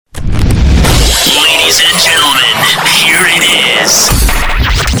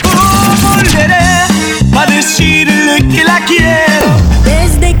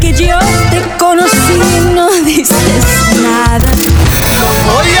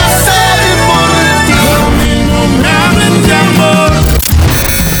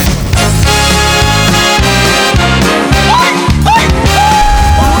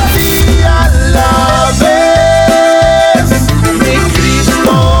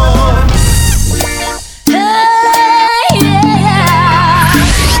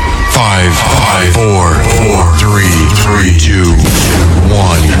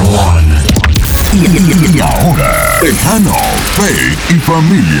Tejano, Fe y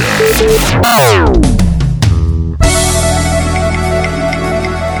Familia.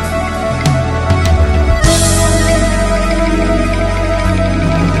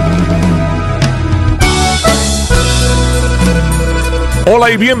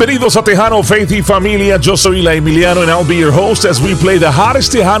 Hola y bienvenidos a Tejano, Faith y Familia. Yo soy la Emiliano and I'll be your host as we play the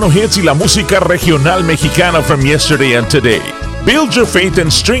hottest Tejano hits y la música regional mexicana from yesterday and today. Build your faith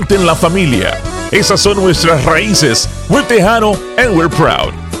and strengthen la familia. Esas son nuestras raíces. We're Tejano and we're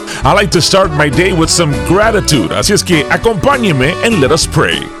proud. I like to start my day with some gratitude, así es que acompáñeme and let us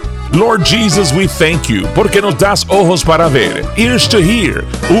pray. Lord Jesus, we thank you porque nos das ojos para ver, ears to hear,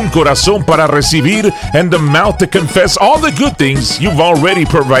 un corazón para recibir, and the mouth to confess all the good things you've already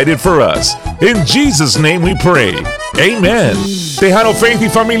provided for us. In Jesus' name we pray. Amen. Tejano, Faith y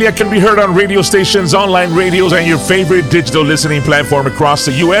Familia can be heard on radio stations, online radios, and your favorite digital listening platform across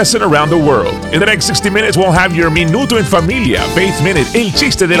the U.S. and around the world. In the next 60 minutes, we'll have your Minuto en Familia, Faith Minute, El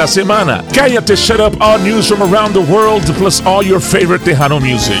Chiste de la Semana. Cállate, shut up, all news from around the world, plus all your favorite Tejano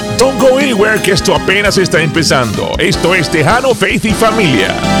music. Don't go anywhere, que esto apenas está empezando. Esto es Tejano, Faith y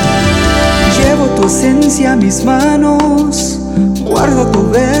Familia. Llevo tu esencia en mis manos, guardo tu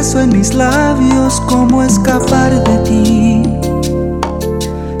beso en mis labios. ¿Cómo escapar de ti?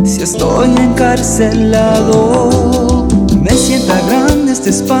 Si estoy encarcelado, me sienta grande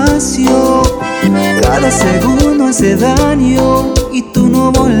este espacio. Cada segundo hace daño y tú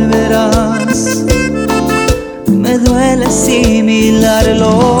no volverás. Me duele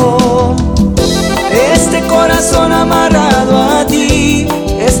asimilarlo. Este corazón amarrado a ti,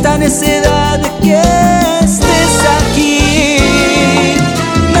 esta necesidad de que estés aquí.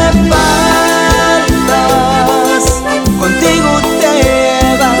 Me faltas, contigo te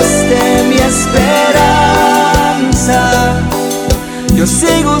llevaste mi esperanza. Yo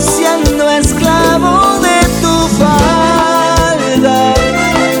sigo siendo esclavo de tu falda,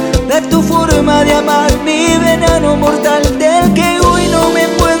 de tu forma de amar, mi veneno mortal del que hoy no me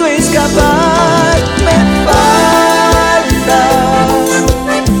puedo escapar. Me faltas,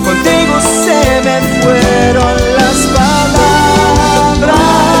 contigo se me fueron las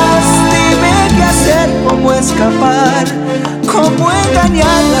palabras. Dime qué hacer, cómo escapar, cómo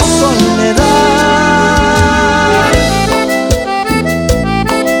engañar la soledad.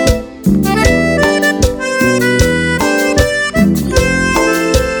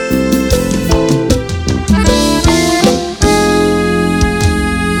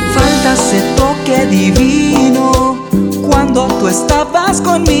 Falta ese toque divino cuando tú estabas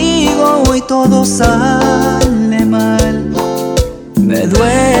conmigo y todo sale mal. Me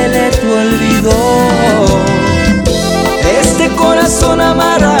duele tu olvido. Este corazón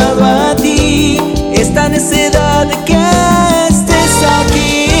amarrado a ti, esta necesidad de que estés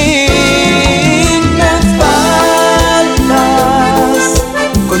aquí. Me faltas,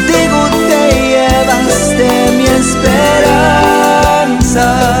 contigo te llevaste mi esperanza.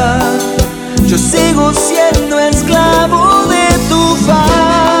 Yo sigo siendo esclavo de tu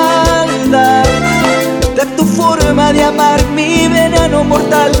falda, de tu forma de amar, mi veneno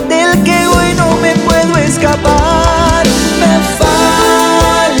mortal del que hoy no me puedo escapar. Me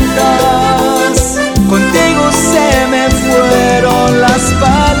faltas, contigo se me fueron las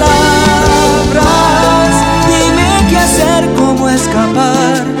palabras. Dime qué hacer, cómo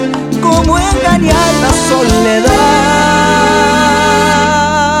escapar, cómo engañar la soledad.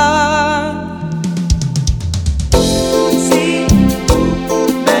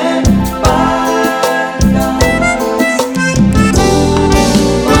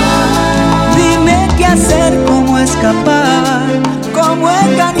 Escapar, cómo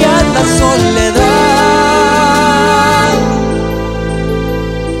engañar la soledad.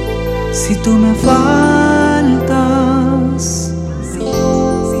 Si tú me faltas,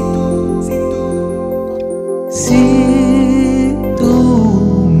 si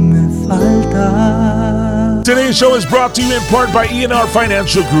tú me faltas. Today's show is brought to you in part by ENR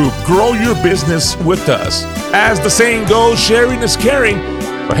Financial Group. Grow your business with us. As the saying goes, sharing is caring.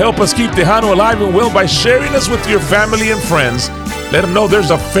 But help us keep Tejano alive and well by sharing us with your family and friends. Let them know there's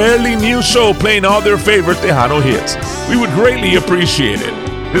a fairly new show playing all their favorite Tejano hits. We would greatly appreciate it.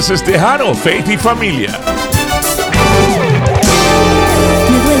 This is Tejano, Faith y Familia.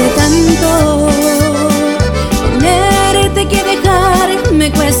 Me duele tanto tenerte que dejar, me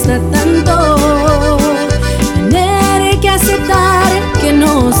cuesta tanto tener que aceptar que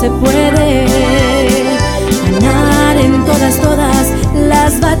no se puede ganar en todas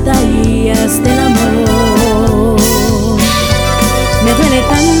las batallas del amor. Me duele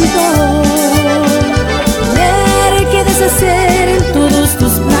tanto tener que deshacer todos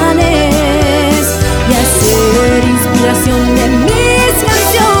tus planes y hacer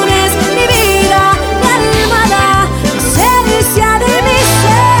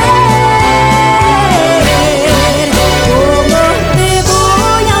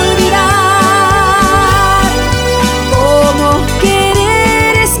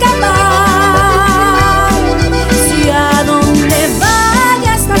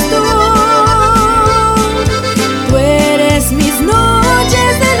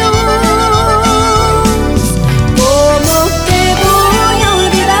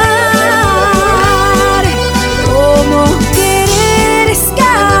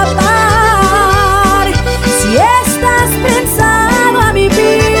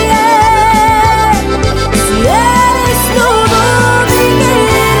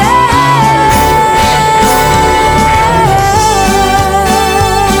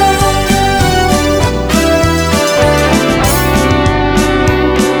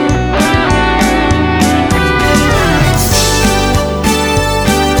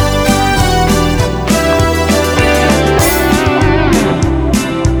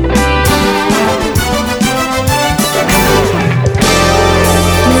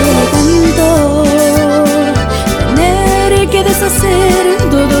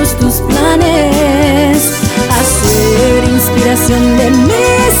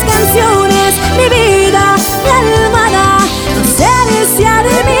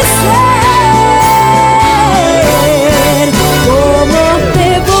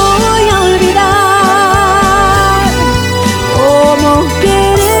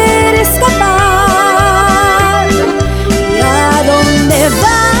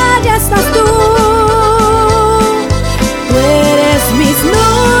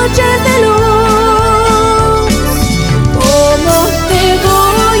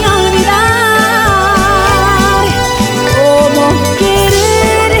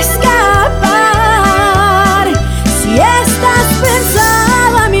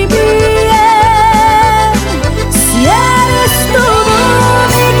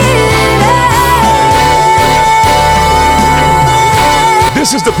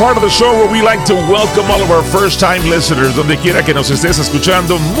the part of the show where we like to welcome all of our first-time listeners, donde quiera que nos estés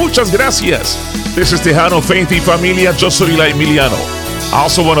escuchando. Muchas gracias. This is Tejano, Faith y Familia. Yo soy la Emiliano. I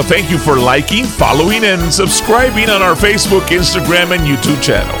also want to thank you for liking, following, and subscribing on our Facebook, Instagram, and YouTube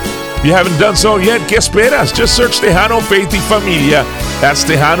channel. If you haven't done so yet, ¿qué esperas? Just search Tejano, Faith y Familia. That's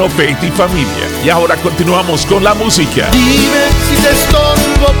Tejano, Faith y Familia. Y ahora continuamos con la música. Dime si te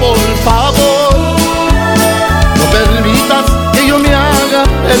estorbo, por favor. No permitas que yo me haga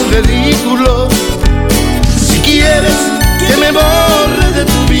el ridículo. Si quieres que me borre de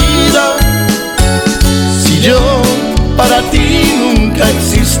tu vida, si yo para ti nunca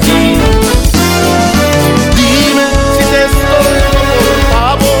existí. Dime si te estorbo, por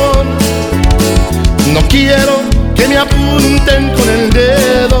favor. No quiero que me apunten con el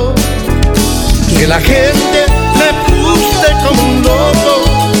dedo, que la gente me juzgue como un loco.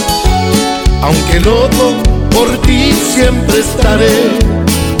 Aunque loco, por ti siempre estaré.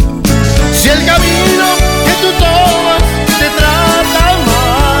 Si el camino que tú tomas te trata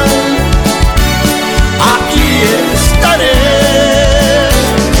mal, aquí estaré.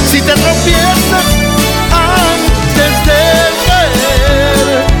 Si te tropiezas antes de caer,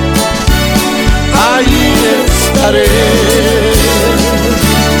 ahí estaré.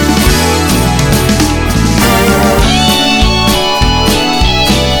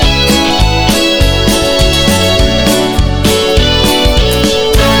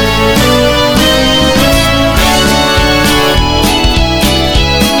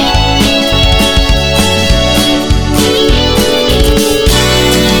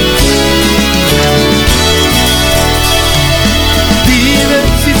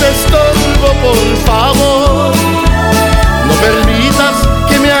 Por favor, no permitas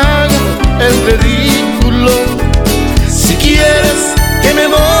que me haga el ridículo. Si quieres que me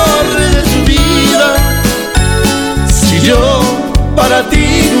borre de tu vida, si yo para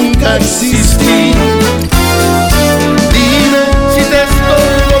ti nunca existí. Dime si te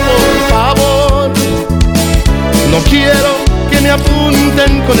estorbo, por favor. No quiero que me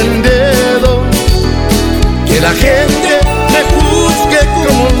apunten con el dedo, que la gente me juzgue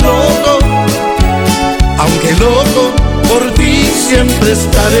como un loco. Aunque loco, por ti siempre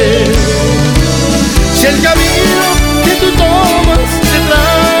estaré. Si el camino que tú tomas te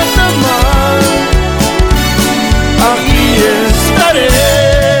trata mal, aquí estaré.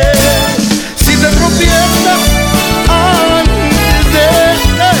 Si te tropiezas antes de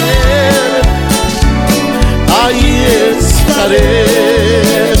caer, ahí estaré.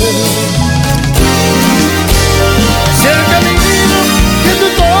 Si el camino que tú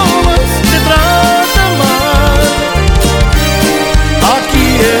tomas te trata mal, aquí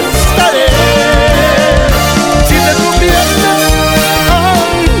estaré. Si te tropiezas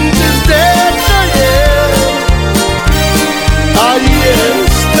antes de caer, ahí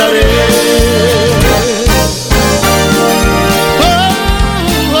estaré.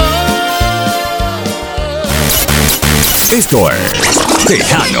 Esto es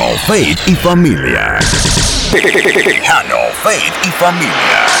Tejano, Faith y Familia. Tejano, Faith y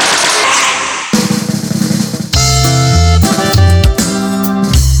Familia.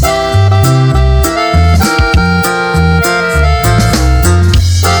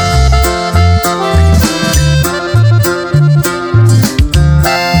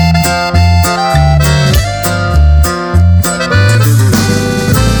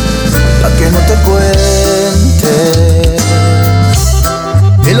 Pa' que no te cuente,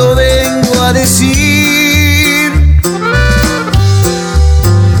 te lo vengo a decir,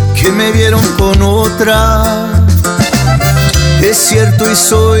 que me vieron con otra. Es cierto y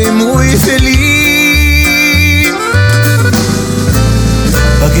soy muy feliz.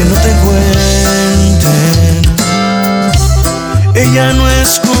 Pa' que no te cuenten, ella no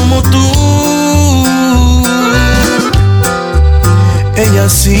es como tú. Ella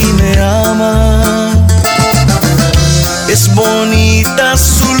sí me ama, es bonita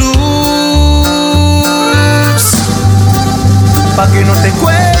su luz. Pa' que no te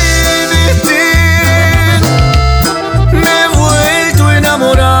cuenten, me he vuelto a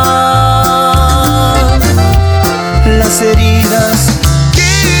enamorar. Las heridas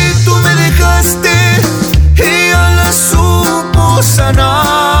que tú me dejaste, ella las supo sanar.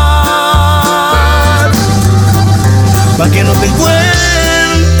 Pa' que no te cuenten,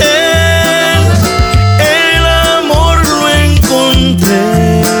 el amor lo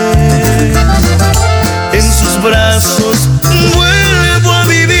encontré. En sus brazos vuelvo a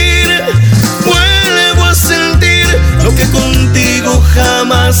vivir, vuelvo a sentir lo que contigo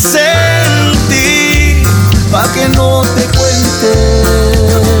jamás sentí. Pa' que no te cuenten,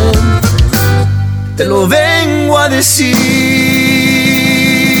 te lo vengo a decir.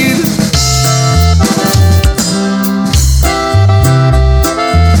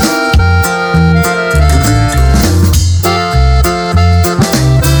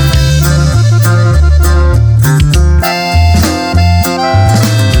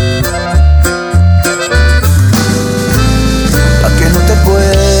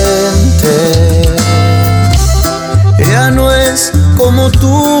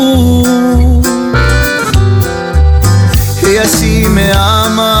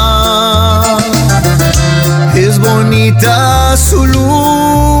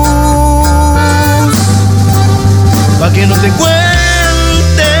 que no te cuenten.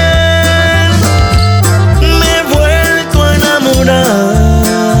 Me he vuelto a enamorar.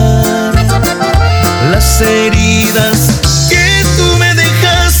 Las heridas que tú me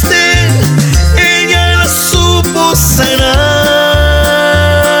dejaste, ella las supo sanar.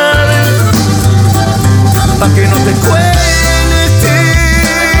 Pa' que no te cuente,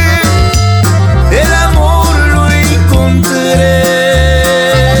 el amor lo encontré.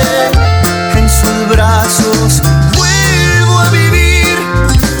 En sus brazos vuelvo a vivir,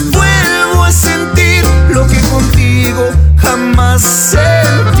 vuelvo a sentir lo que contigo jamás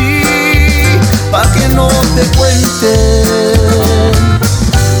sentí. Pa' que no te cuenten,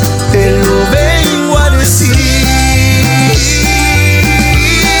 te lo vengo a decir.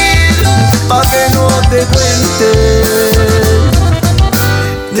 Pa' que no te cuenten,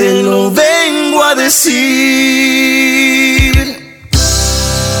 te lo vengo a decir.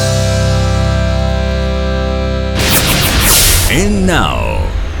 And now,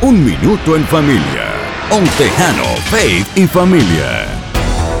 un minuto en familia. On Tejano, Faith y Familia.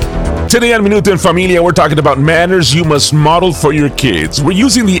 Today on Minuto en Familia, we're talking about manners you must model for your kids. We're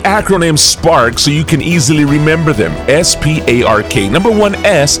using the acronym SPARK so you can easily remember them. S-P-A-R-K. Number one,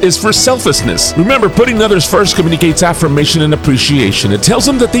 S, is for selflessness. Remember, putting others first communicates affirmation and appreciation. It tells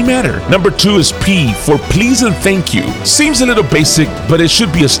them that they matter. Number two is P, for please and thank you. Seems a little basic, but it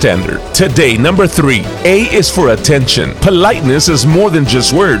should be a standard. Today, number three, A, is for attention. Politeness is more than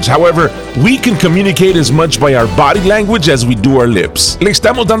just words. However, we can communicate as much by our body language as we do our lips. Le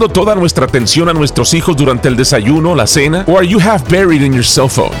estamos dando toda nuestra atención a nuestros hijos durante el desayuno, la cena, or are you half buried in your cell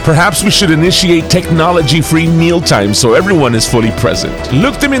phone? Perhaps we should initiate technology-free mealtime so everyone is fully present.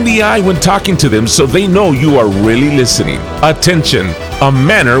 Look them in the eye when talking to them so they know you are really listening. Attention, a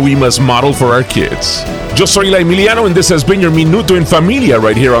manner we must model for our kids. Yo soy La Emiliano and this has been your Minuto en Familia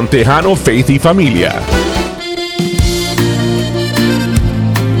right here on Tejano, Faith y Familia.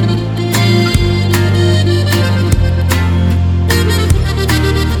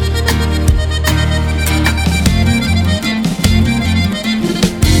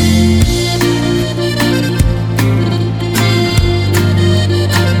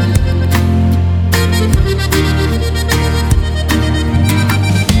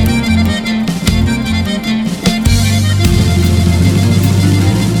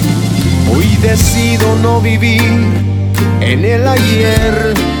 Decido no vivir en el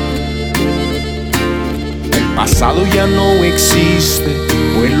ayer. El pasado ya no existe,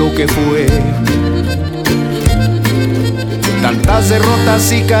 fue lo que fue. Tantas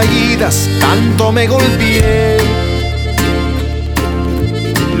derrotas y caídas, tanto me golpeé.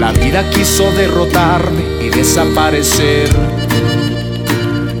 La vida quiso derrotarme y desaparecer.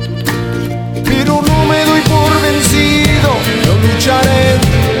 Pero no me doy por vencido, yo lucharé.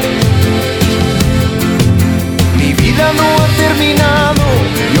 Mi vida no ha terminado,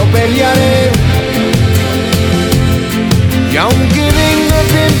 yo pelearé. Y aunque vengan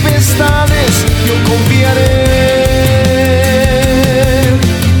tempestades, yo confiaré.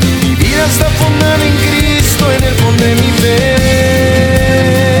 Mi vida está fundada en Cristo, en el fondo de mi fe.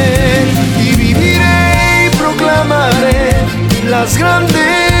 Y viviré y proclamaré las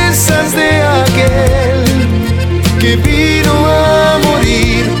grandezas de aquel que vino a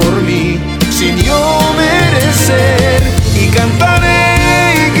morir por mí sin yo merecer. Y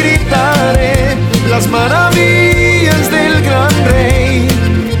cantaré y gritaré las maravillas del gran Rey.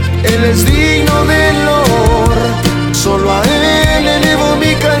 Él es digno del honor, solo a Él elevo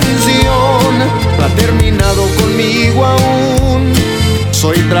mi canción. No ha terminado conmigo aún,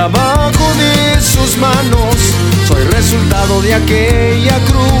 soy trabajo de sus manos, soy resultado de aquella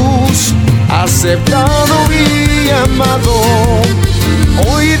cruz, aceptado y amado.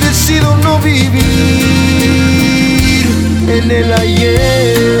 Hoy decido no vivir en el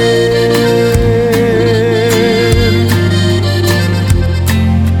ayer.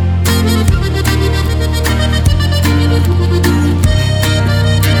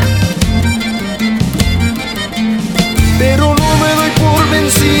 Pero no me doy por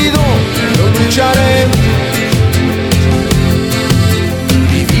vencido, yo lucharé.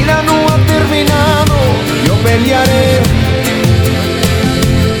 Mi vida no ha terminado, yo pelearé.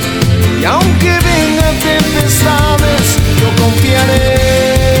 Y aunque vengan tempestades, yo confiaré.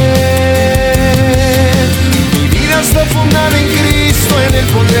 Mi vida está fundada en Cristo, en Él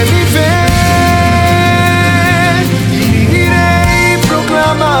pondré mi fe. Y viviré y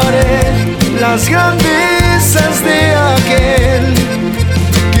proclamaré las grandezas de aquel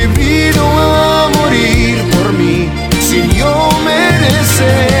que vino a morir por mí sin yo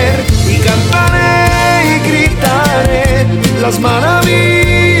merecer. Y cantaré y gritaré las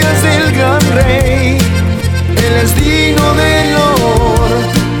maravillas del gran Rey. Él Él es digno de honor,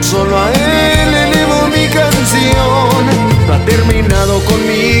 solo a Él elevo mi canción. No ha terminado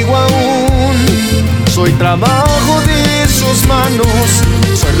conmigo aún, soy trabajo de sus manos,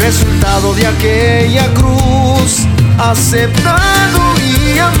 soy resultado de aquella cruz, aceptado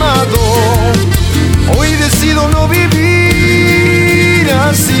y amado. Hoy decido no vivir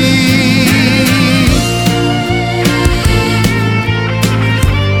así.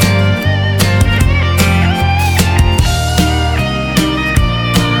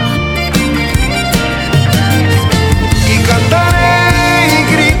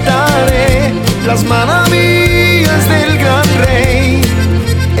 Las maravillas del gran rey.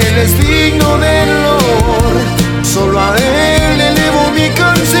 Él es digno de honor, solo a Él elevo mi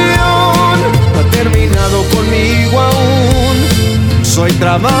canción. No ha terminado conmigo aún, soy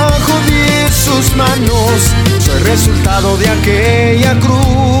trabajo de sus manos, soy resultado de aquella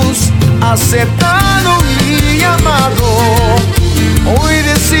cruz, aceptado y amado. Hoy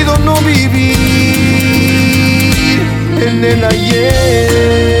decido no vivir en el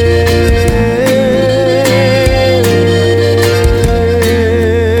ayer.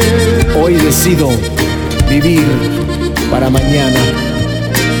 Hoy decido vivir para mañana.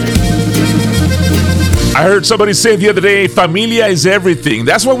 I heard somebody say the other day, familia is everything.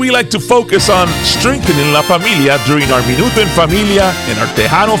 That's why we like to focus on strengthening la familia during our Minuto en Familia and our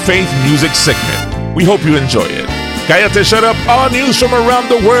Tejano Faith Music segment. We hope you enjoy it. Cállate, shut up. All news from around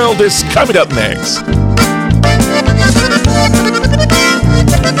the world is coming up next.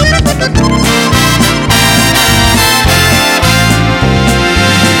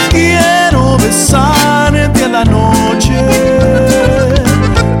 Quiero besarte a la noche,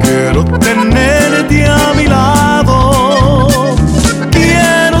 quiero tenerte a mi lado,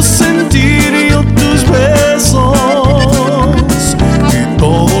 quiero sentir yo tus besos y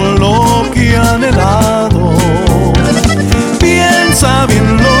todo lo que he anhelado. Piensa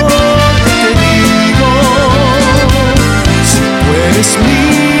bien lo que te digo, si tú eres mi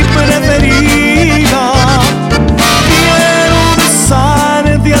preferida. Quiero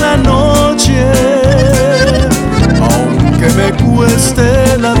besarte a la noche, aunque me cueste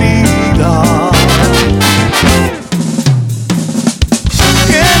la vida.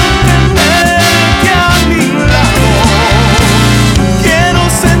 Quiero tenerte a mi lado, quiero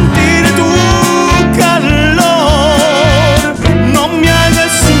sentir tu calor. No me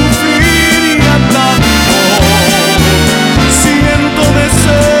hagas sufrir ya tanto, siento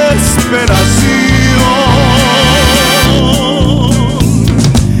desesperación.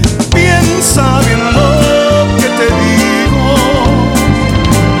 Piensa bien lo que te digo,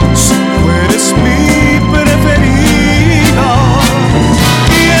 si tú eres mi preferida.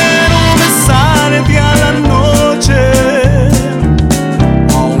 Quiero besarte a la noche,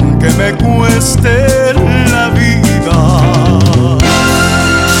 aunque me cueste la vida.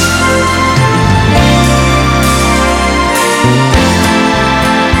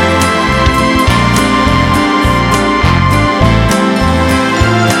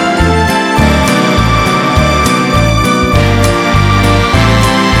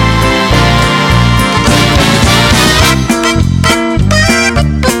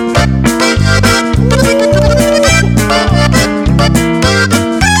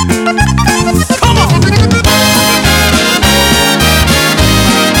 Come on!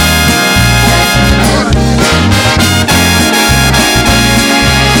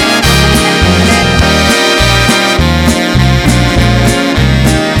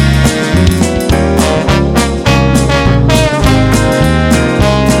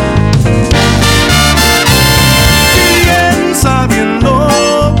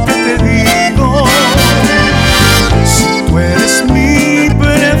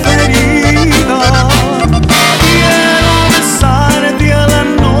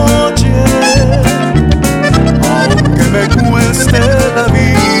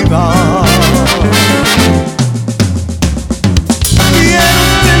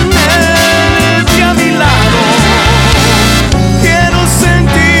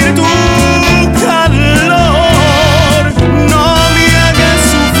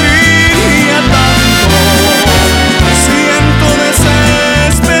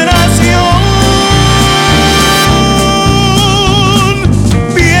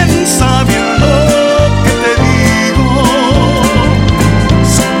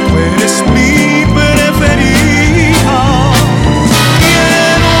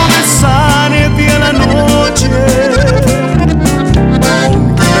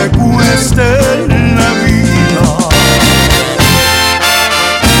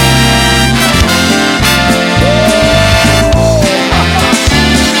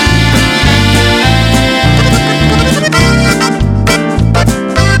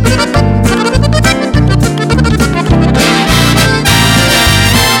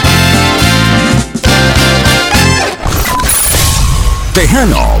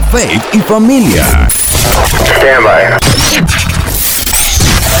 Tejano, Faith y Familia. Stand by.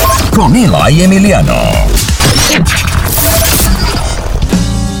 Con Eli y Emiliano.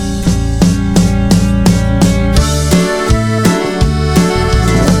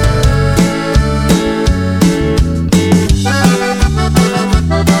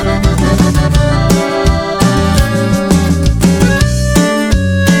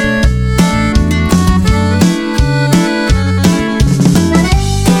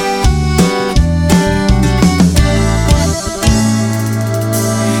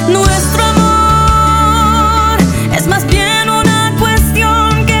 Nuestro amor es más bien una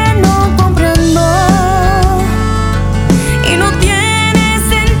cuestión que no comprendo y no tiene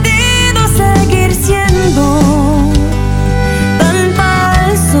sentido seguir siendo tan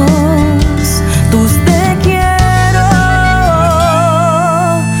falsos tus te quiero.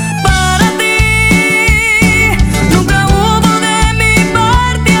 Para ti nunca hubo de mi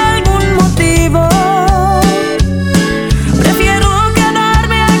parte algún motivo. Prefiero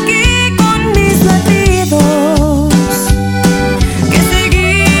quedarme aquí con mis latidos que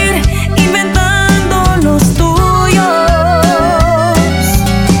seguir inventando los tuyos.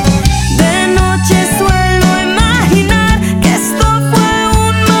 De noche suelo imaginar que esto fue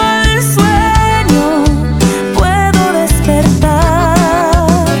un mal sueño. Puedo despertar.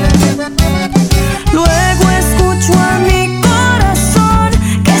 Luego escucho a mi corazón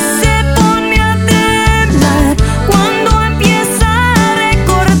que se pone a temblar cuando empieza a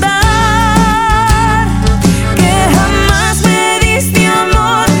recordar que jamás me diste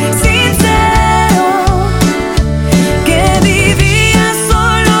amor sincero, que vivía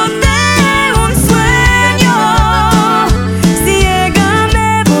solo de un sueño. Ciega me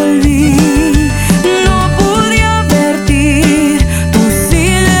volví, no pude advertir tu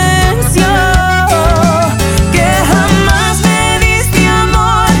silencio, que jamás me diste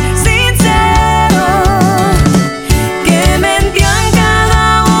amor sincero, que mentían cada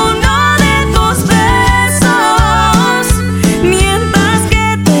uno de tus besos. Mientras que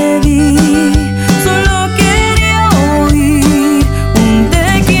te di, solo quería oír un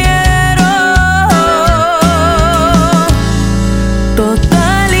te quiero,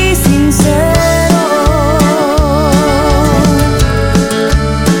 total y sincero.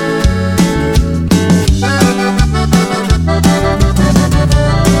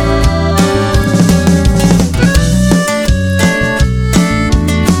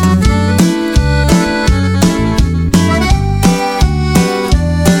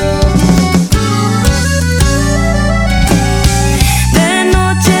 De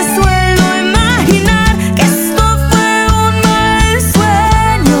noche suelo imaginar que esto fue un mal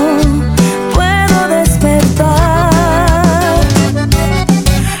sueño. Puedo despertar.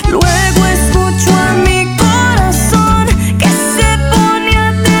 Luego escucho a mi corazón que se pone a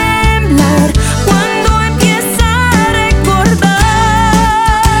temblar cuando empieza a recordar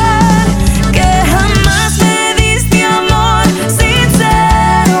que jamás me diste amor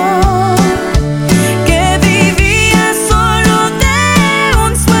sincero, que vivía solo de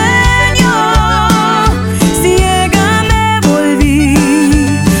un sueño. Ciega me volví,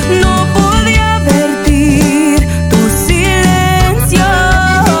 no pude advertir tu silencio,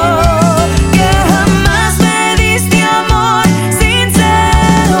 que jamás me diste amor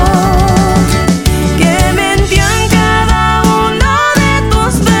sincero, que mentían cada uno de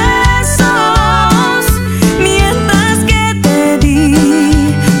tus besos. Mientras que te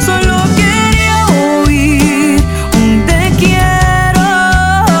di, solo quería oír un te quiero,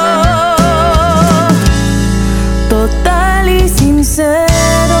 total y sincero.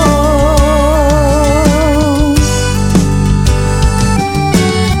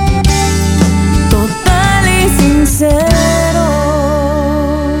 Total y sincero.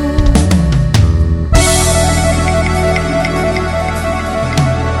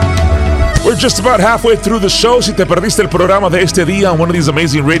 We're just about halfway through the show. Si te perdiste el programa de este día on one of these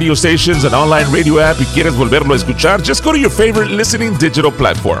amazing radio stations, an online radio app, y quieres volverlo a escuchar, just go to your favorite listening digital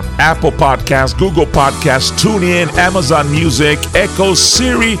platform. Apple Podcasts, Google Podcasts, TuneIn, Amazon Music, Echo,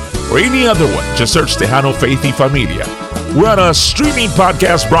 Siri, or any other one. Just search Tejano, Faith y Familia. We're on a streaming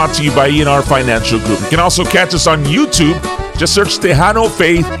podcast brought to you by ENR Financial Group. You can also catch us on YouTube. Just search Tejano,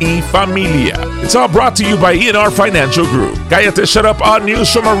 Faith y Familia. It's all brought to you by ENR Financial Group. Cállate, shut up, odd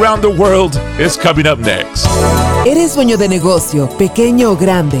news from around the world is coming up next. ¿Eres dueño de negocio, pequeño o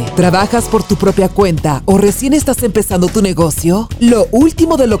grande? ¿Trabajas por tu propia cuenta o recién estás empezando tu negocio? Lo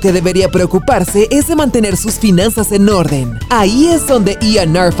último de lo que debería preocuparse es de mantener sus finanzas en orden. Ahí es donde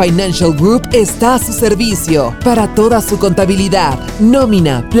ENR Financial Group está a su servicio para toda su contabilidad,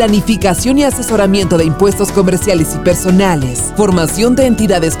 nómina, planificación y asesoramiento de impuestos comerciales y personales. inversiones, formación de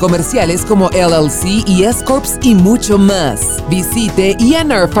entidades comerciales como LLC y S-Corps y mucho más. Visite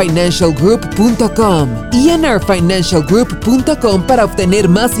enrfinancialgroup.com enrfinancialgroup.com para obtener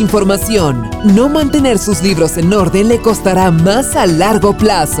más información. No mantener sus libros en orden le costará más a largo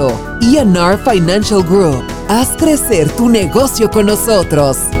plazo. ENR Financial Group. Haz crecer tu negocio con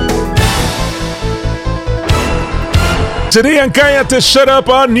nosotros. Today on Cállate Shut Up,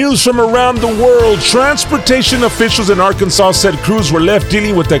 on news from around the world, transportation officials in Arkansas said crews were left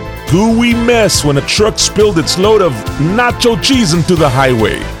dealing with a gooey mess when a truck spilled its load of nacho cheese into the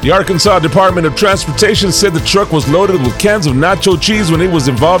highway. The Arkansas Department of Transportation said the truck was loaded with cans of nacho cheese when it was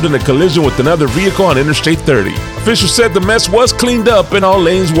involved in a collision with another vehicle on Interstate 30. Officials said the mess was cleaned up and all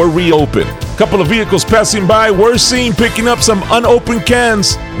lanes were reopened. A couple of vehicles passing by were seen picking up some unopened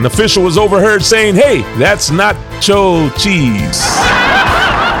cans. An official was overheard saying, "Hey, that's nacho cheese."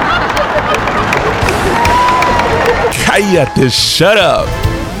 Cállate, shut up.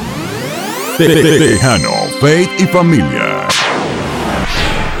 Tejano, Faith y Familia.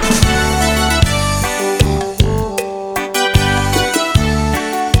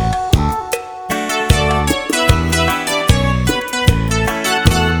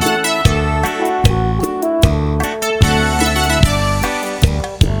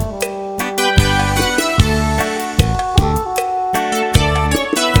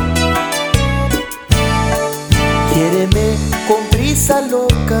 Quiéreme con prisa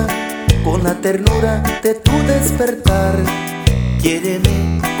loca, con la ternura de tu despertar.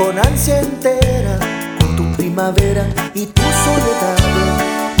 Quiéreme con ansia entera, con tu primavera y tu soledad.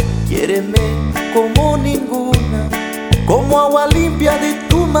 Quiéreme como ninguna, como agua limpia de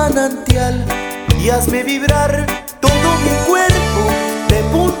tu manantial. Y hazme vibrar todo mi cuerpo, de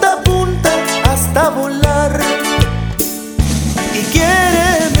punta a punta hasta volar. Y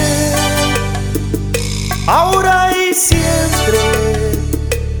quiéreme ahora y siempre,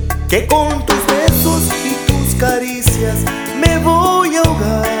 que con tus besos y tus caricias me voy a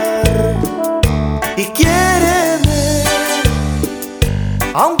ahogar. Y quiéreme,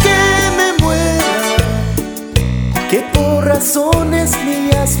 aunque me muera, que por razones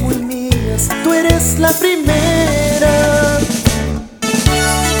mías, muy mías, tú eres la primera.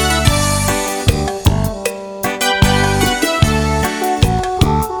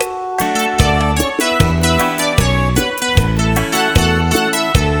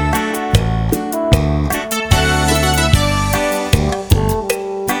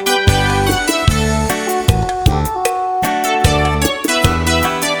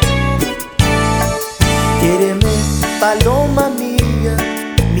 Paloma mía,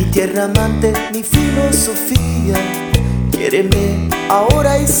 mi tierra amante, mi filosofía. Quiéreme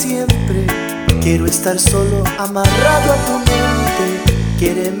ahora y siempre, quiero estar solo amarrado a tu mente.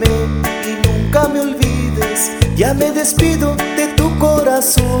 Quiéreme y nunca me olvides, ya me despido de tu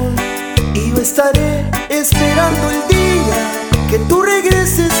corazón. Y yo estaré esperando el día que tú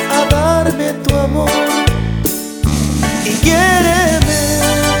regreses a darme tu amor. Y quiéreme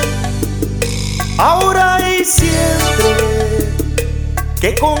ahora y siempre,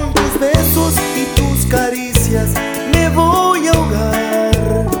 que con tus besos y tus caricias me voy a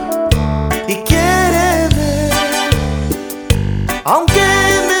ahogar. Y quiéreme, aunque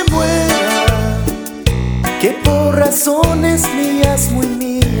me muera, que por razones mías, muy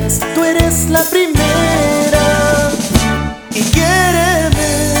mías, tú eres la primera. Y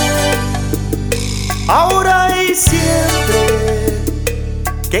quiéreme ahora y siempre,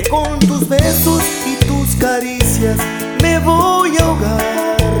 que con tus besos y tus caricias me voy a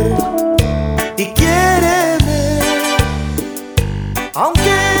ahogar. Y quiéreme,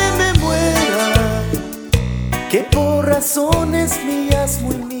 aunque me muera, que por razones mías,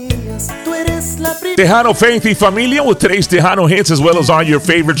 muy mías, tú eres la primera. Tejano, Faith y Familia with today's Tejano hits, as well as all your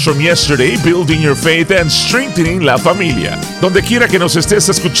favorites from yesterday, building your faith and strengthening la familia. Donde quiera que nos estés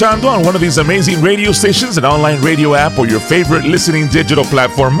escuchando on one of these amazing radio stations, an online radio app, or your favorite listening digital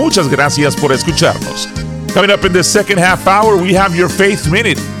platform, muchas gracias por escucharnos. Coming up in the second half hour, we have your Faith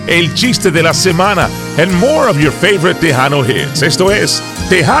Minute, el chiste de la semana, and more of your favorite Tejano hits. Esto es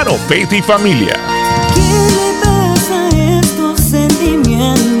Tejano, Faith y Familia. ¿Qué le pasa a estos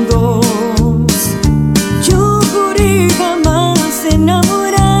sentimientos? Yo juré jamás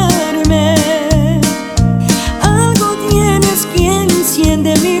enamorarme. Algo tienes que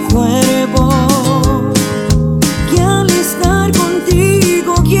enciende mi cuerpo, que al estar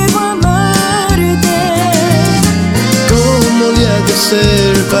contigo quiero amarte. ¿Cómo le ha de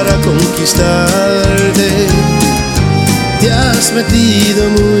ser para conquistarte? Te has metido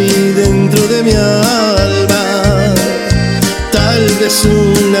muy dentro de mi alma, tal vez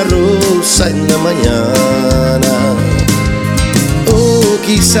una rosa en la mañana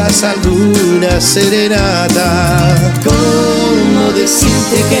quizás alguna serenata. ¿Cómo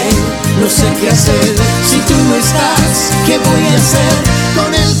decirte que no sé qué hacer? Si tú no estás, ¿qué voy a hacer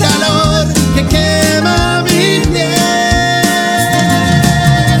con el calor que quema mi piel?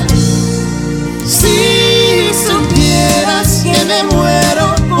 Si supieras que me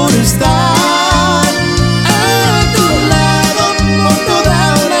muero por estar a tu lado por toda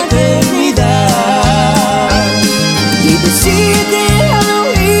una eternidad y decirte al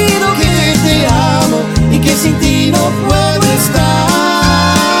oído que te amo y que sin ti no puedo estar.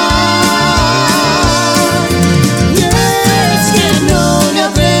 Y es que no me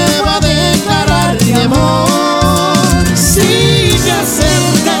atrevo a declarar mi amor. Si me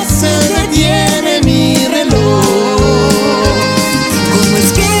acercas se detiene mi reloj. ¿Cómo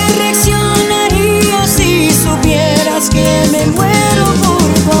es que reaccionarías si supieras que me muero por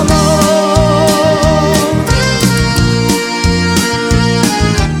tu amor?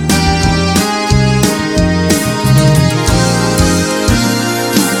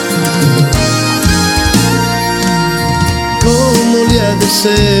 ¿Cómo le ha de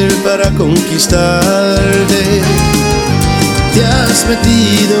ser para conquistarte? Te has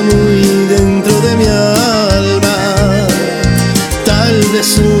metido muy dentro de mi alma. Tal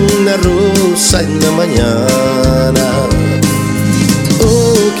vez una rosa en la mañana,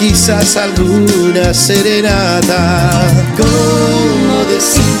 o quizás alguna serenata. ¿Cómo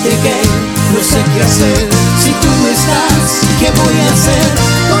decirte que no sé qué hacer? Si tú no estás, ¿qué voy a hacer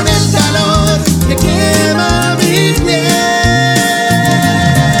Con el calor que quema mi piel.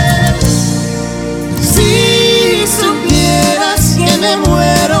 si supieras que me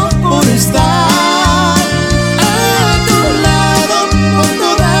muero por estar a tu lado por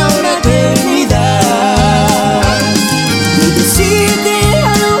toda una eternidad y decirte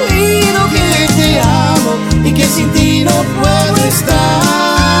al oído que te amo y que sin ti no puedo estar?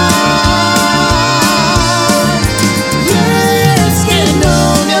 Y es que no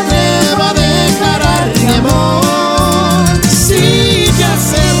me atrevo a declarar mi amor. Si te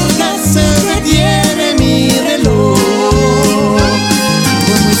acercas se detiene mi reloj.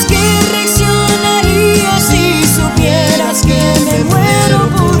 ¿Cómo es que reaccionarías si supieras que me muero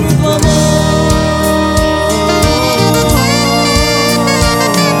por tu amor?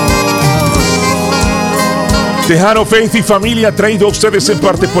 Tejano, Faith y Familia, traído a ustedes en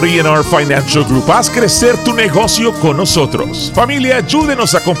parte por ENR Financial Group. Haz crecer tu negocio con nosotros. Familia,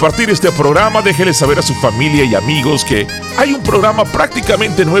 ayúdenos a compartir este programa. Déjele saber a su familia y amigos que hay un programa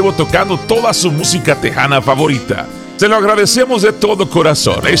prácticamente nuevo tocando toda su música tejana favorita. Se lo agradecemos de todo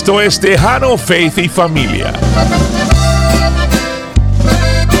corazón. Esto es Tejano, Faith y Familia.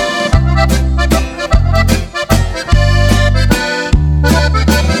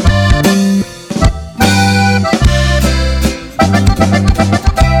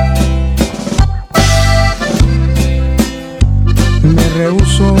 Me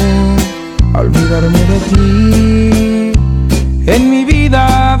rehúso a olvidarme de ti. En mi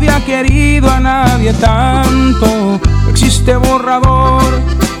vida había querido a nadie tanto. No existe borrador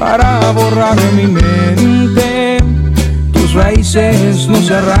para borrar de mi mente. Tus raíces no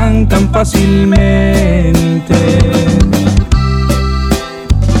se arrancan fácilmente.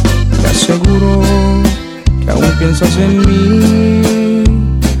 Te aseguro que aún piensas en mí.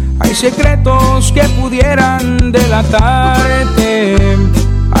 Hay secretos que pudieran delatarte.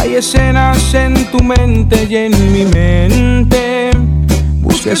 Hay escenas en tu mente y en mi mente.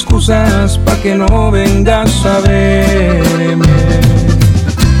 Busca excusas pa' que no vengas a verme.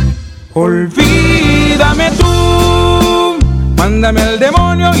 Olvídame tú, mándame al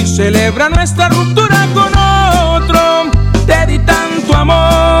demonio y celebra nuestra ruptura con otro. Te di tanto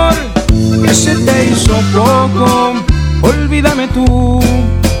amor que se te hizo poco. Olvídame tú,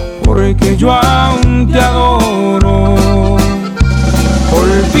 porque yo aún te adoro.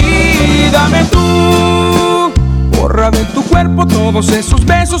 Olvídame tú, borra de tu cuerpo todos esos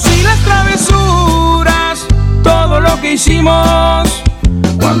besos y las travesuras. Todo lo que hicimos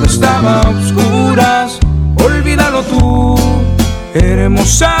cuando estaba a oscuras. Olvídalo tú,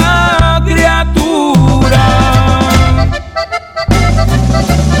 hermosa criatura.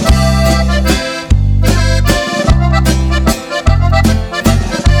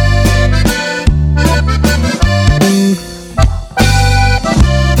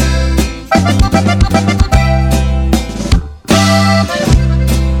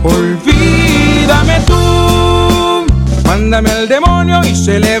 Olvídame tú, mándame al demonio y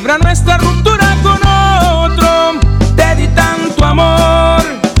celebra nuestra ruptura con otro. Te di tanto amor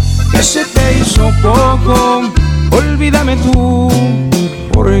que se te hizo poco. Olvídame tú,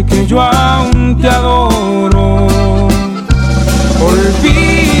 porque yo aún te adoro.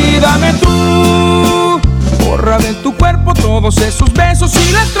 Olvídame tú, borra de tu cuerpo todos esos besos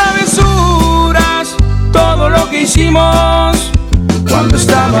y las travesuras, todo lo que hicimos cuando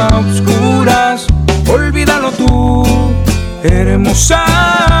estaba a oscuras. Olvídalo tú,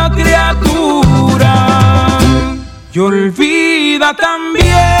 hermosa criatura. Y olvida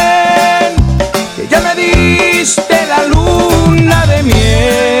también que ya me diste la luna de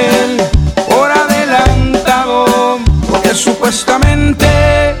miel por adelantado, porque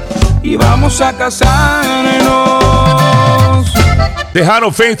supuestamente íbamos a casarnos.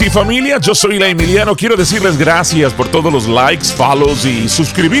 Tejano, Faith y Familia, yo soy la Emiliano. Quiero decirles gracias por todos los likes, follows y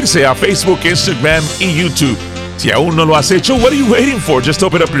suscribirse a Facebook, Instagram y YouTube. Si aún no lo has hecho, what are you waiting for? Just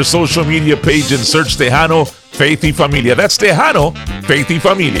open up your social media page and search Tejano, Faith y Familia. That's Tejano, Faith y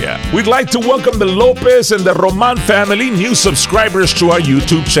Familia. We'd like to welcome the Lopez and the Roman family, new subscribers to our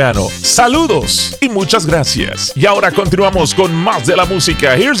YouTube channel. Saludos y muchas gracias. Y ahora continuamos con más de la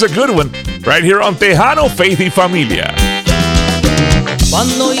música. Here's a good one, right here on Tejano, Faith y Familia.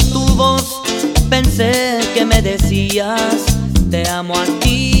 Cuando oí tu voz, pensé que me decías: te amo a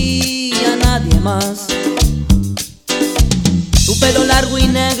ti y a nadie más. Tu pelo largo y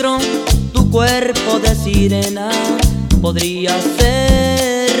negro, tu cuerpo de sirena, podría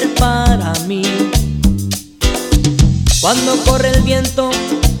ser para mí. Cuando corre el viento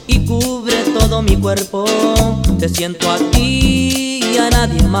y cubre todo mi cuerpo, te siento a ti y a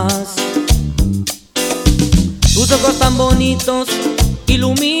nadie más. Tus ojos tan bonitos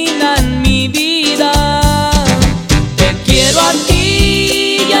iluminan mi vida. Te quiero a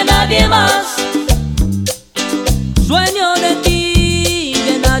ti y a nadie más. Sueño de ti y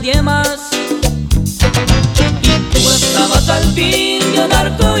de nadie más. Y tú estabas al fin de un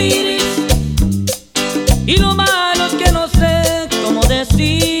arco iris. Y lo malo es que no sé cómo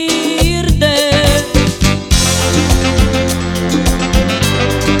decirte.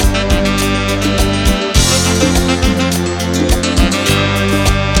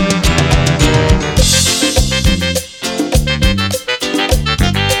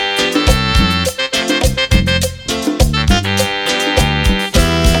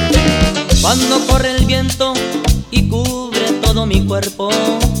 Cuando corre el viento y cubre todo mi cuerpo,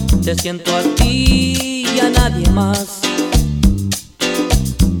 te siento a ti y a nadie más.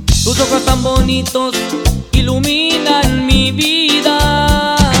 Tus ojos tan bonitos iluminan mi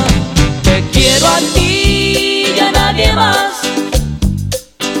vida. Te quiero a ti y a nadie más.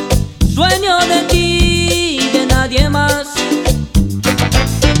 Sueño de ti y de nadie más.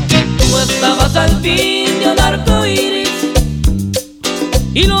 Y tú estabas al fin de un arco iris.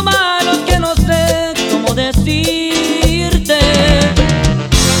 Y lo malo es que no sé cómo decirte.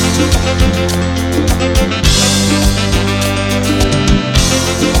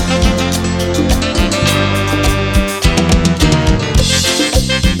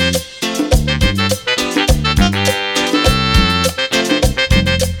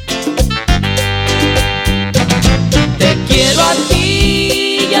 Te quiero a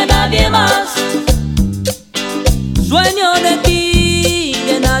ti y a nadie más. Sueño de ti,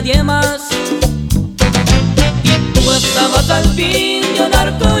 nadie más. Y tú estabas al fin de un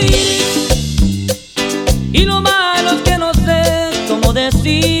arco iris. Y lo malo es que no sé cómo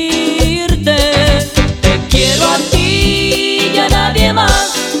decirte. Te quiero a ti y a nadie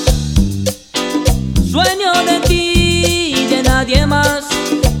más. Sueño de ti y de nadie más.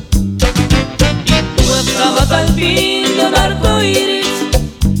 Y tú estabas al fin de un arco iris.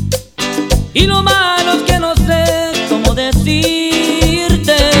 Y lo malo es que no sé cómo decirte.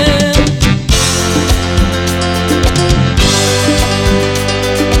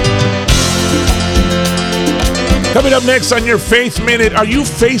 Coming up next on your Faith Minute, are you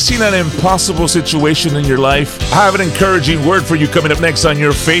facing an impossible situation in your life? I have an encouraging word for you coming up next on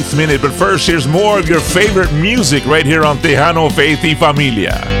your Faith Minute. But first, here's more of your favorite music right here on Tejano, Faith y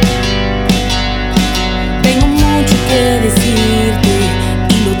Familia. Tengo mucho que decirte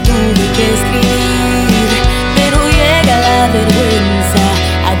y lo tuve que escribir, pero llega la vergüenza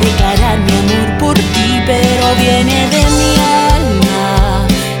a declarar mi amor por ti, pero viene de mi alma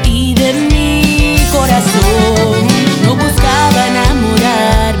y de mi corazón. No buscaba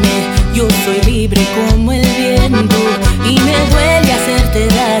enamorarme, yo soy libre como el viento y me duele hacerte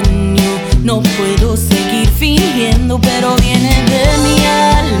daño. No puedo seguir fingiendo, pero viene de mi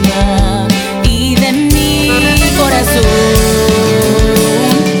alma y de mi corazón.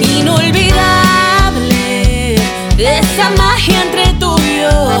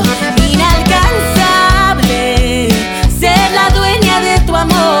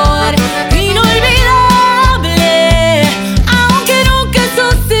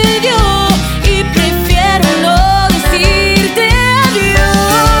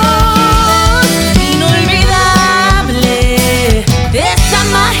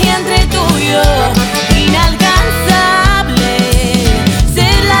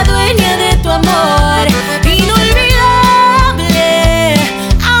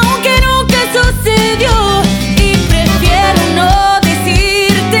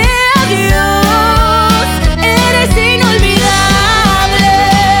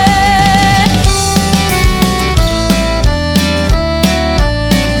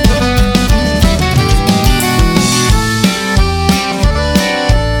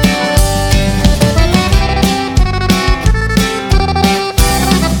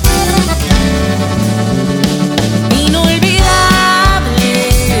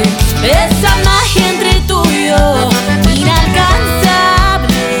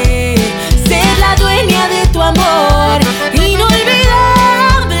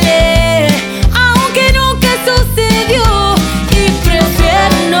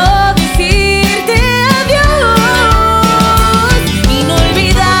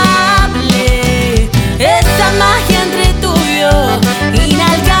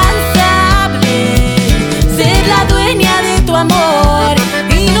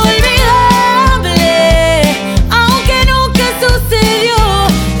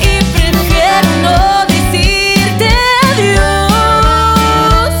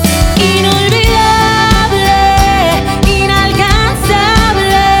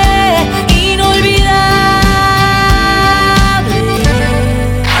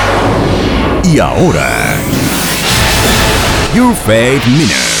 ahora, Your Faith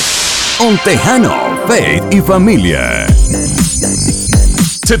Minute on Tejano, Faith y Familia.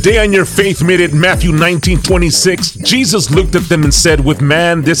 Today on your Faith Minute, Matthew 19:26, Jesus looked at them and said, with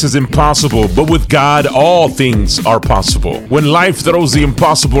man this is impossible, but with God all things are possible. When life throws the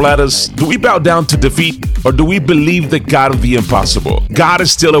impossible at us, do we bow down to defeat, or do we believe the God of the impossible? God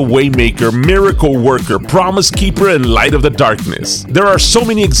is still a waymaker, miracle worker, promise keeper, and light of the darkness. There are so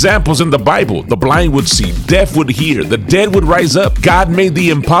many examples in the Bible. The blind would see, deaf would hear, the dead would rise up. God made the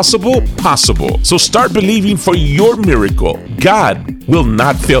impossible possible. So start believing for your miracle. God will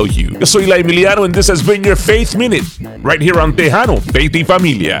not fail you. Yo soy Eli Emiliano, and this has been your Faith Minute, right here on Tejano, Faith y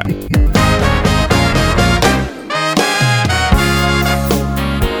Familia.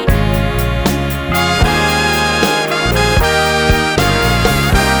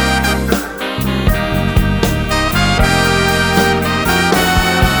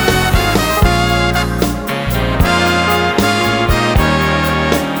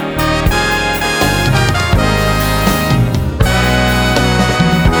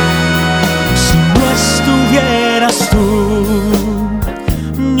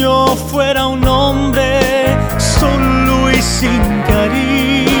 Yo fuera un hombre solo y sin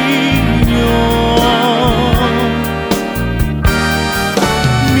cariño,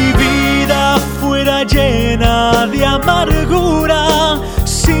 mi vida fuera llena de amargura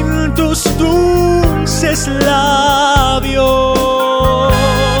sin tus dulces labios.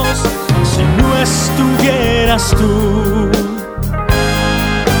 Si no estuvieras tú,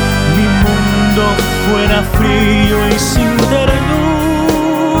 mi mundo fuera frío y sin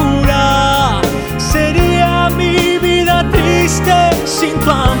ternura, sería mi vida triste sin tu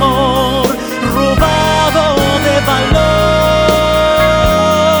amor, robado de valor.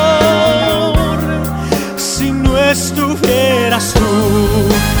 Si no estuvieras tú,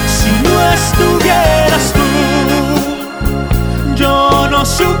 si no estuvieras tú, yo no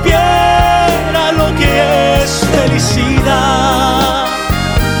supiera lo que es felicidad.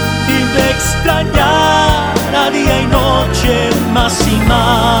 Te extrañara día y noche más y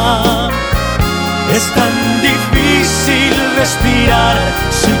más. Es tan difícil respirar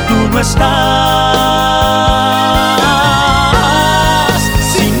si tú no estás.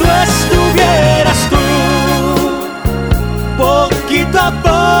 Si no estuvieras tú, poquito a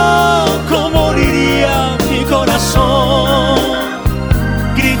poco moriría mi corazón.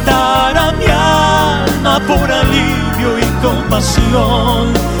 Gritara mi alma por alivio y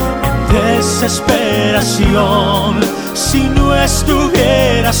compasión, desesperación, si no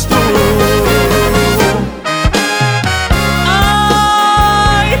estuvieras tú.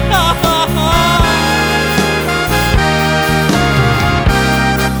 Ay, ja, ja, ja.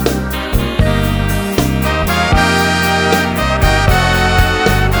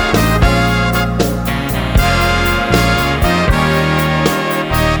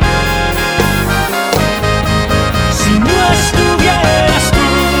 Si no estuvieras tú,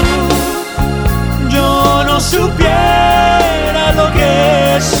 supiera lo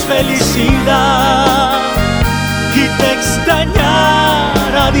que es felicidad y te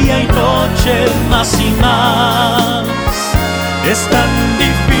extrañara día y noche más y más. Es tan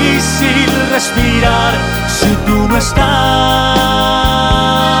difícil respirar si tú no estás.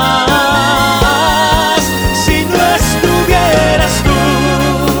 Si no estuvieras tú,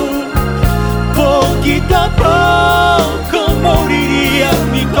 poquito a poco moriría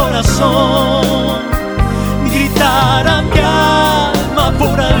mi corazón. Gritara mi alma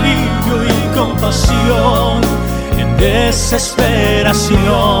por alivio y compasión, en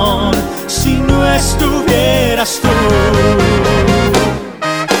desesperación, si no estuvieras tú.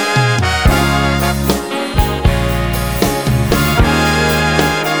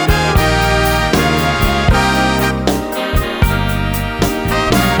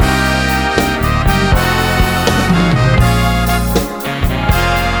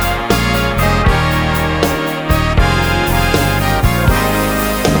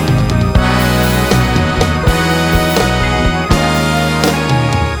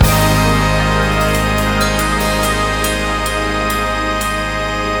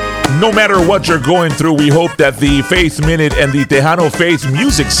 No matter what you're going through, we hope that the Faith Minute and the Tejano Faith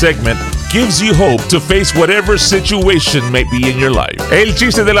Music segment gives you hope to face whatever situation may be in your life. El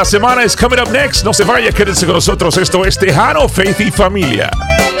chiste de la semana is coming up next. No se vaya, quédense con nosotros. Esto es Tejano, Faith y Familia.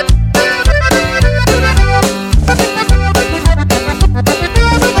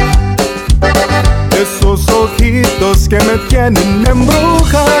 Esos ojitos que me tienen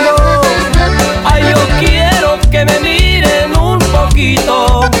embrujado. Ay, yo quiero que me miren un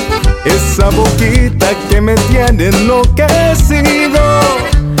poquito. Esa boquita que me tiene enloquecido.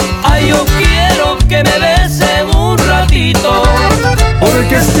 Ay, yo quiero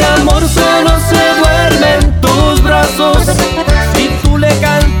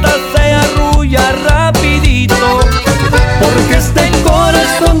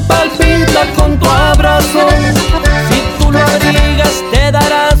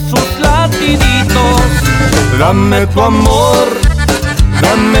Dame tu amor,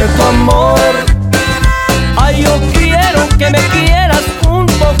 dame tu amor. Ay, yo quiero que me quieras un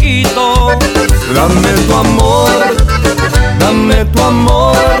poquito. Dame tu amor, dame tu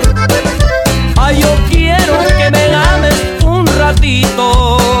amor. Ay, yo quiero que me ames un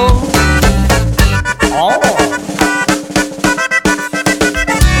ratito. Oh.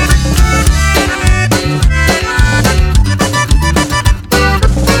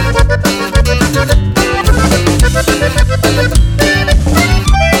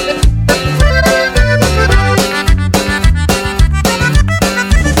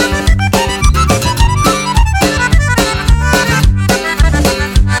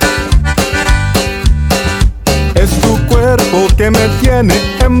 Que me tiene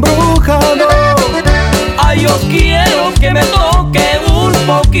embrujado. Ay, yo quiero que me toque un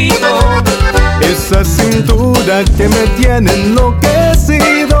poquito. Esa cintura que me tiene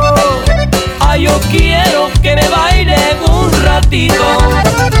enloquecido. Ay, yo quiero que me baile un ratito.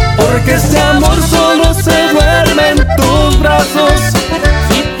 Porque este amor solo se duerme en tus brazos.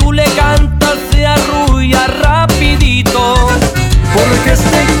 Si tú le cantas se arrulla rapidito. Porque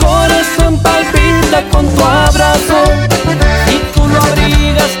este corazón palpita con tu abrazo. Si tú lo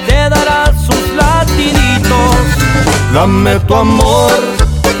abrigas te dará sus latiditos. Dame tu amor,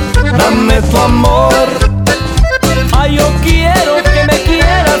 dame tu amor. Ay, yo quiero que me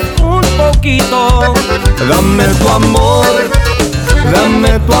quieras un poquito. Dame tu amor,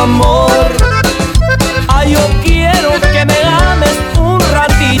 dame tu amor. Ay, yo quiero que me ames un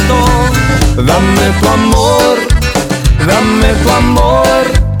ratito. Dame tu amor, dame tu amor.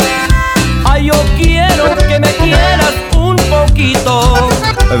 Ay, yo quiero que me quieras un poquito.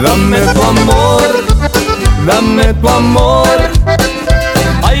 Dame tu amor, dame tu amor.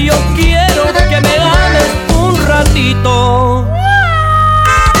 Ay, yo quiero que me ames un ratito.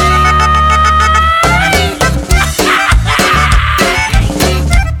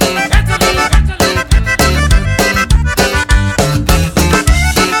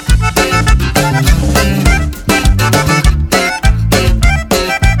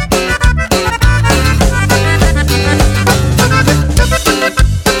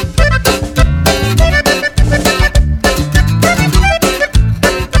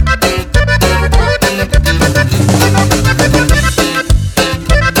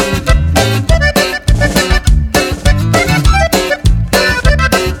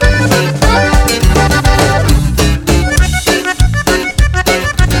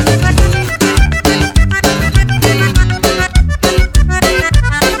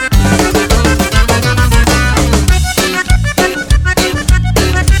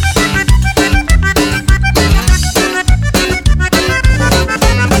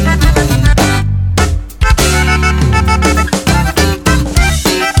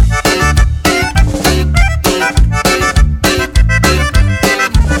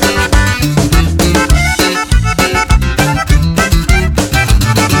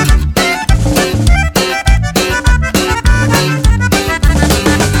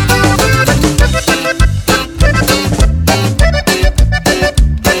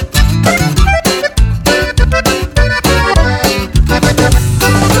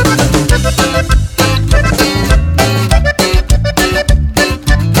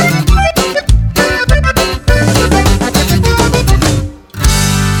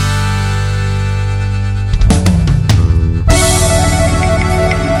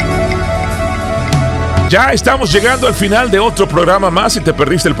 Ya estamos llegando al final de otro programa más. Si te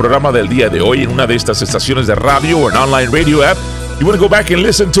perdiste el programa del día de hoy en una de estas estaciones de radio o en online radio app, you want to go back and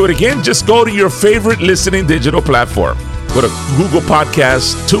listen to it again, just go to your favorite listening digital platform. Go to Google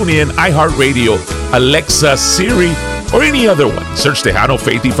Podcasts, TuneIn, iHeartRadio, Alexa, Siri, or any other one. Search Tejano,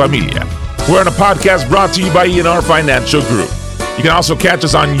 Faith y Familia. We're on a podcast brought to you by ENR Financial Group. You can also catch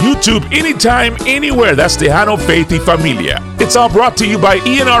us on YouTube anytime, anywhere. That's Tejano, Faith y Familia. It's all brought to you by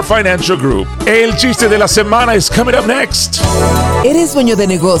ENR Financial Group. El chiste de la semana is coming up next. ¿Eres dueño de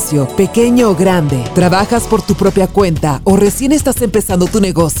negocio, pequeño o grande? ¿Trabajas por tu propia cuenta o recién estás empezando tu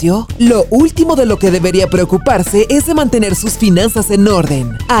negocio? Lo último de lo que debería preocuparse es de mantener sus finanzas en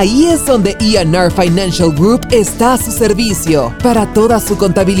orden. Ahí es donde ENR Financial Group está a su servicio para toda su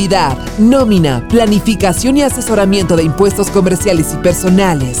contabilidad, nómina, planificación y asesoramiento de impuestos comerciales y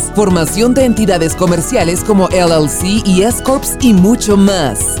personales, formación de entidades comerciales como LLC y S-Corps y mucho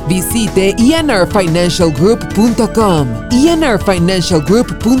más. Visite enrfinancialgroup.com.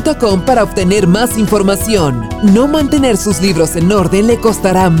 enrfinancialgroup.com para obtener más información. No mantener sus libros en orden le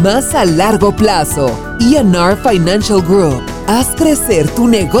costará más a largo plazo. ENR Financial Group. Haz crecer tu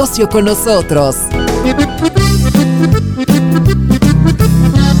negocio con nosotros.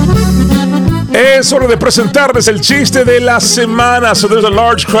 Es hora de presentarles el chiste de la semana. So there's a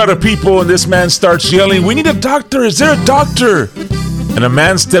large crowd of people and this man starts yelling, "We need a doctor, is there a doctor?" And a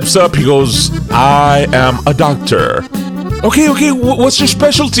man steps up, he goes, "I am a doctor." Okay, what's your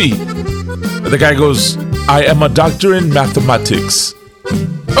specialty? The guy goes, "I am a doctor in mathematics."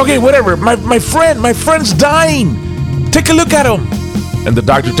 Okay, whatever, my friend's dying. Take a look at him. And the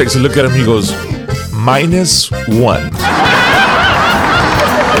doctor takes a look at him, he goes, -1.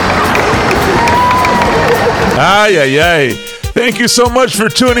 Ay. Thank you so much for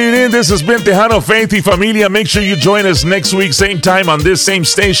tuning in. This has been Tejano, Faith y Familia. Make sure you join us next week, same time on this same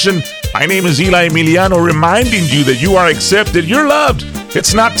station. My name is Eli Emiliano, reminding you that you are accepted, you're loved.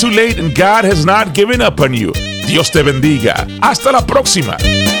 It's not too late and God has not given up on you. Dios te bendiga. Hasta la próxima.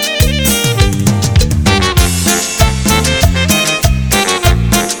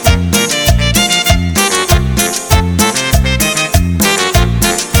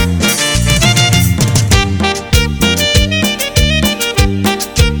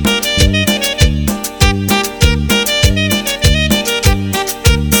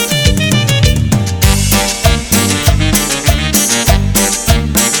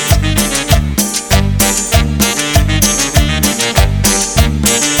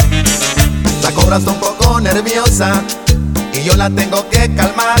 Está un poco nerviosa y yo la tengo que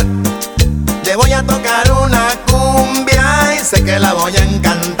calmar. Le voy a tocar una cumbia y sé que la voy a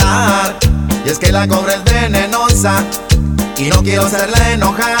encantar. Y es que la cobra es venenosa y no quiero hacerla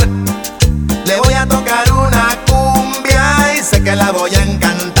enojar. Le voy a tocar una cumbia y sé que la voy a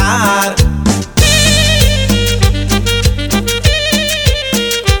encantar.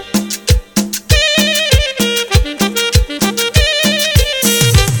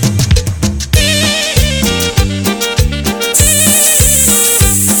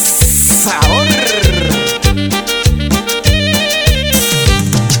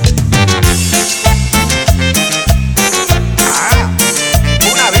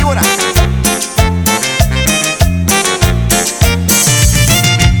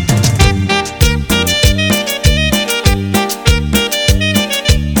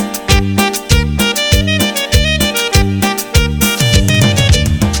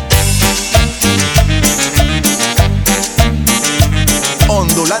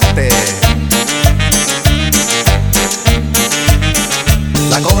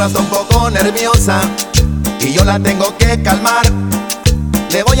 La cobra está un poco nerviosa y yo la tengo que calmar.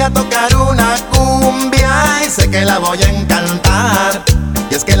 Le voy a tocar una cumbia y sé que la voy a encantar.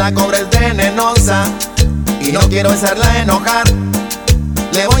 Y es que la cobra es venenosa y no quiero hacerla enojar.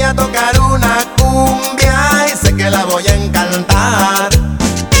 Le voy a tocar una cumbia y sé que la voy a encantar.